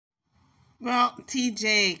Well, T.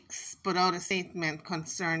 Jakes put out a statement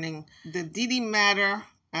concerning the Diddy matter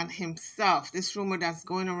and himself. This rumor that's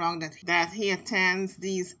going around that he attends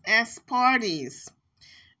these S parties.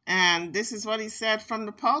 And this is what he said from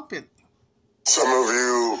the pulpit. Some of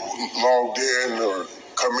you logged in or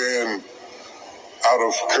come in out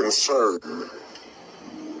of concern.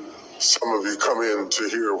 Some of you come in to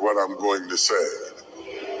hear what I'm going to say.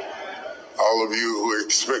 All of you who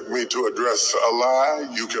expect me to address a lie,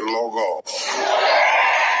 you can log off.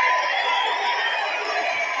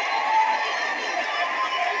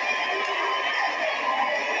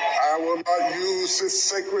 I will not use this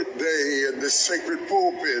sacred day and this sacred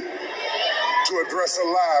pulpit to address a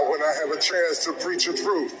lie when I have a chance to preach a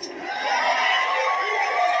truth.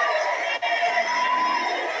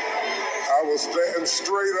 I will stand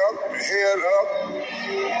straight up, head up,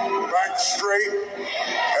 back straight,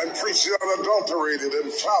 and preach the unadulterated,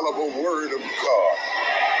 infallible word of God.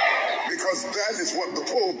 Because that is what the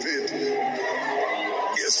pulpit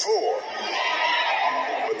is for.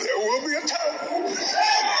 But there will be a time.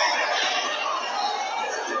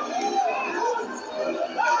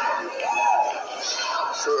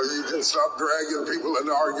 So you can stop dragging people and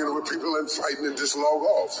arguing with people and fighting and just log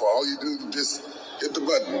off. All you do is just hit the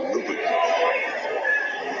button.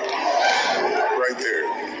 Right there.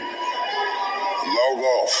 Log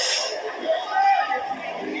off.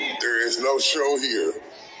 There is no show here.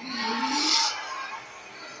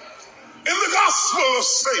 In the Gospel of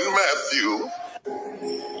St. Matthew.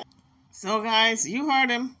 So guys, you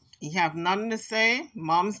heard him. He have nothing to say.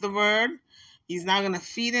 Mom's the word. He's not going to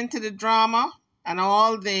feed into the drama and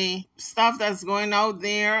all the stuff that's going out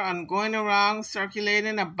there and going around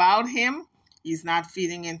circulating about him. He's not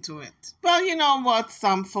feeding into it. Well, you know what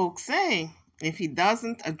some folks say. If he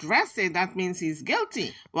doesn't address it, that means he's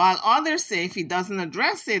guilty. While others say if he doesn't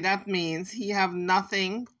address it, that means he have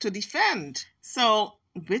nothing to defend. So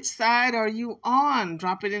which side are you on?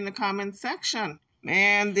 Drop it in the comment section.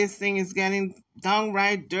 Man, this thing is getting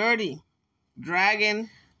downright dirty.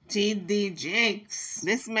 Dragging T.D. Jakes.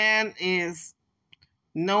 This man is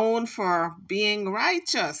known for being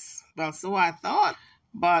righteous. Well, so I thought.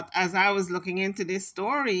 But as I was looking into this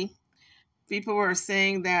story, people were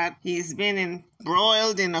saying that he's been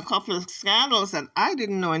embroiled in a couple of scandals that I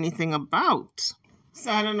didn't know anything about.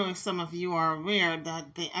 So I don't know if some of you are aware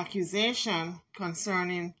that the accusation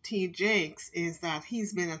concerning T. Jakes is that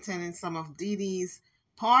he's been attending some of Diddy's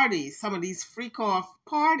parties, some of these freak-off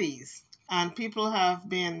parties. And people have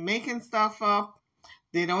been making stuff up.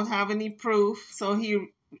 They don't have any proof. So he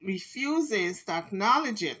refuses to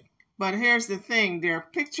acknowledge it. But here's the thing. There are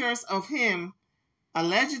pictures of him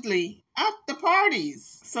allegedly at the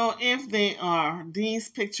parties. So if they are these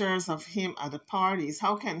pictures of him at the parties,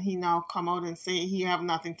 how can he now come out and say he have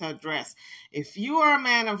nothing to address? If you are a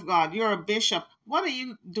man of God, you're a bishop, what are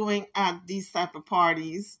you doing at these type of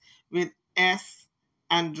parties with S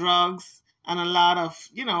and drugs and a lot of,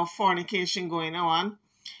 fornication going on?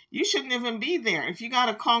 You shouldn't even be there. If you got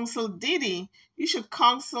to counsel Diddy, you should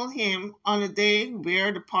counsel him on a day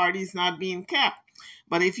where the party is not being kept.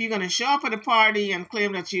 But if you're going to show up at a party and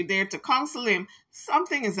claim that you're there to counsel him,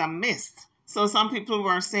 something is amiss. So some people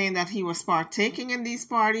were saying that he was partaking in these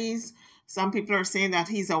parties. Some people are saying that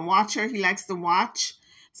he's a watcher. He likes to watch.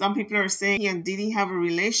 Some people are saying he and Diddy have a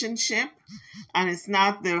relationship. And it's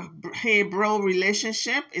not the hey bro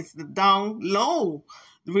relationship. It's the down low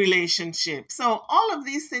relationship. So all of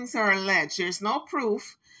these things are alleged. There's no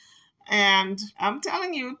proof. And I'm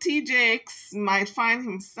telling you, T. Jakes might find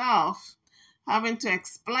himself having to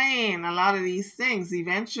explain a lot of these things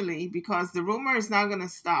eventually because the rumor is not going to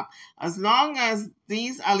stop. As long as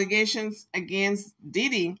these allegations against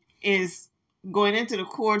Diddy is going into the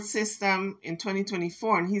court system in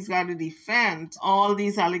 2024 and he's got to defend all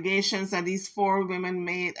these allegations that these 4 women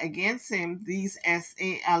made against him, these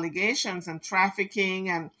SA allegations and trafficking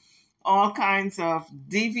and all kinds of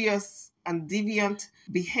devious and deviant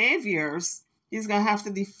behaviors, he's going to have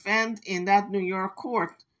to defend in that New York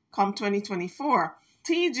court come 2024.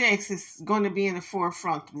 T. Jakes is going to be in the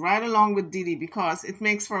forefront right along with Diddy because it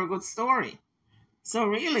makes for a good story. So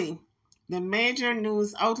really, the major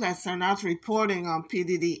news outlets are not reporting on P.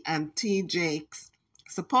 Diddy and T. Jakes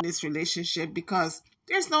support this relationship because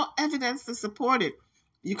there's no evidence to support it.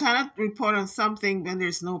 You cannot report on something when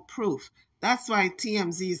there's no proof. That's why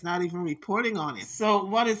TMZ is not even reporting on it. So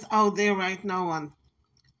what is out there right now on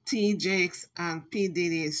T. Jakes and P.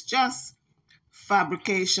 Diddy is just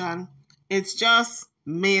fabrication. It's just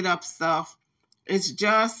made up stuff. It's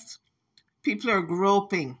just people are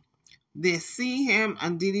groping. They see him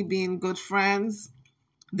and Diddy being good friends.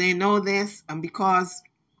 They know this, and because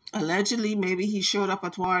Allegedly, maybe he showed up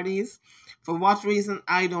at parties. For what reason,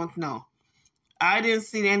 I don't know. I didn't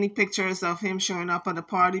see any pictures of him showing up at the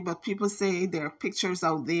party, but people say there are pictures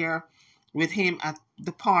out there with him at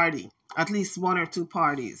the party, at least one or two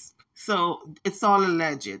parties. So it's all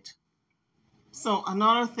alleged. So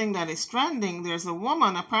another thing that is trending, there's a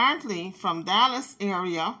woman apparently from Dallas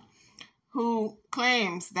area who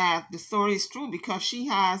claims that the story is true because she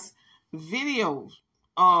has videos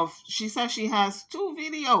she says she has two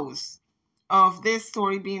videos of this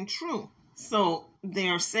story being true. So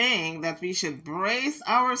they're saying that we should brace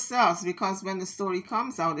ourselves because when the story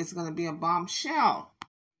comes out, it's going to be a bombshell.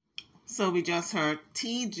 So we just heard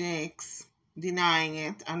T. Jakes denying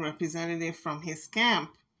it, and representative from his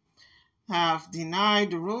camp have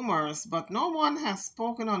denied the rumors, but no one has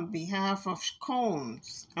spoken on behalf of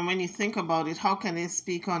Combs. And when you think about it, how can they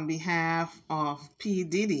speak on behalf of P.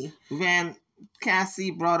 Diddy when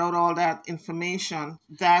Cassie brought out all that information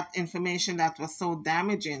that was so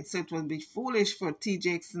damaging? So it would be foolish for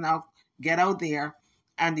TJ to now get out there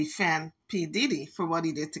and defend P. Diddy for what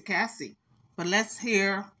he did to Cassie. But let's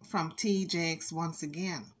hear from T. Jakes once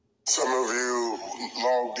again. Some of you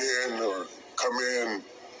logged in or come in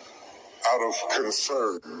out of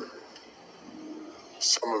concern.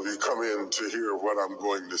 Some of you come in to hear what I'm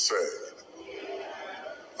going to say.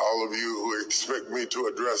 All of you who expect me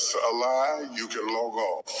to address a lie, you can log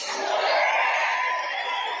off.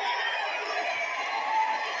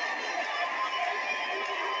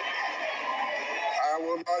 I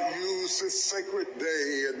will not use this sacred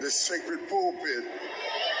day and this sacred pulpit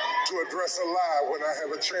to address a lie when I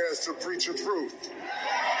have a chance to preach a truth.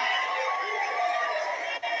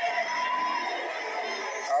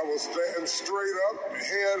 I will stand straight up,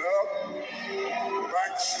 head up,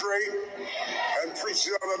 back straight, and preach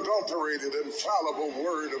the unadulterated, infallible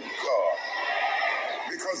word of God.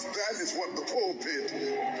 Because that is what the pulpit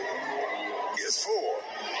is for.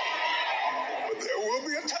 But there will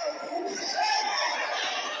be a time.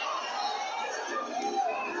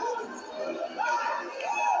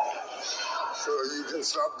 So you can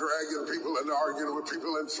stop dragging people and arguing with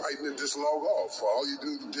people and fighting and just log off. All you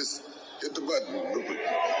do is just hit the button.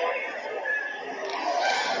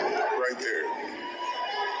 Right there.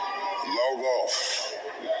 Log off.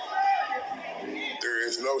 There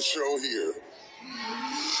is no show here.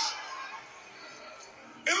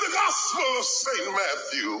 In the Gospel of St.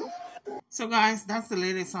 Matthew. So guys, that's the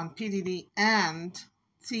latest on PDD and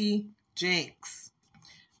T. Jakes.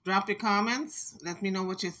 Drop your comments. Let me know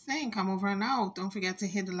what you think. I'm over and out. Don't forget to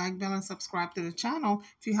hit the like bell and subscribe to the channel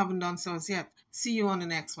if you haven't done so as yet. See you on the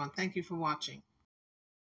next one. Thank you for watching.